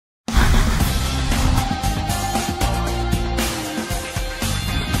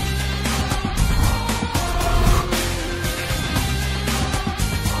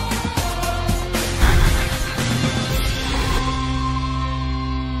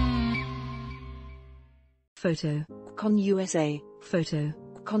Photo, KCON USA. photo.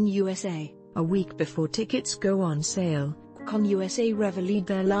 KCON USA. A week before tickets go on sale, KCON USA revelead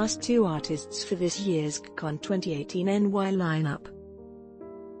their last two artists for this year's KCON 2018 NY lineup.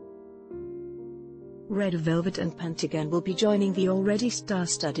 Red Velvet and Pentagon will be joining the already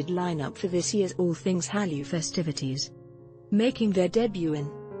star-studded lineup for this year's All Things Hallyu festivities, making their debut in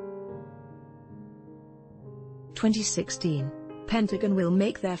 2016. Pentagon will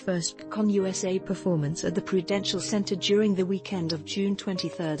make their first KCON USA performance at the Prudential Center during the weekend of June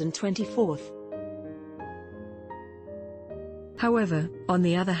 23rd and 24th. However, on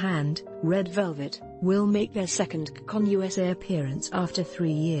the other hand, Red Velvet will make their second KCON USA appearance after 3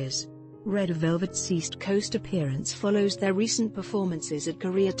 years. Red Velvet's East Coast appearance follows their recent performances at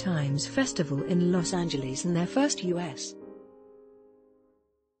Korea Times Festival in Los Angeles and their first U.S.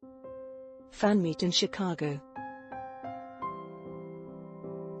 fan meet in Chicago.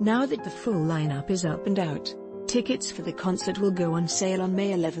 Now that the full lineup is up and out, tickets for the concert will go on sale on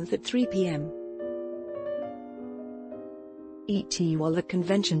May 11th at 3 p.m. ET, while the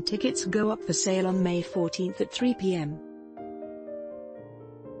convention tickets go up for sale on May 14th at 3 p.m.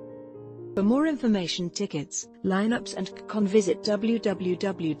 For more information, tickets, lineups and KCON, visit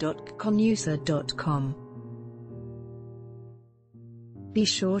www.kconusa.com. Be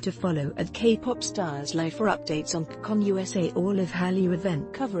sure to follow at K-Pop Stars Live for updates on KCON USA all of Hallyu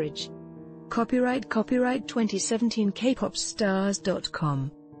event coverage. Copyright 2017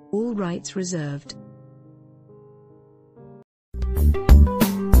 kpopstars.com. All rights reserved.